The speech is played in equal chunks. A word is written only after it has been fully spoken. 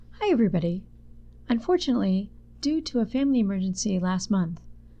everybody! Unfortunately, due to a family emergency last month,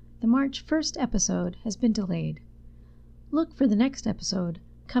 the March 1st episode has been delayed. Look for the next episode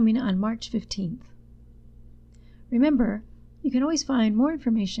coming on March 15th. Remember, you can always find more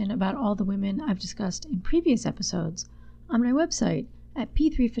information about all the women I've discussed in previous episodes on my website at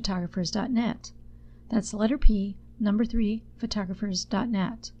p3photographers.net. That's the letter P, number 3,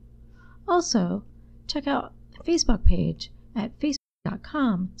 photographers.net. Also, check out the Facebook page at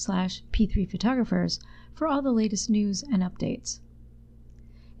facebook.com/p3photographers for all the latest news and updates.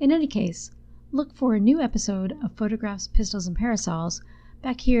 In any case, look for a new episode of Photographs, Pistols, and Parasols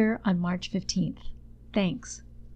back here on March 15th. Thanks.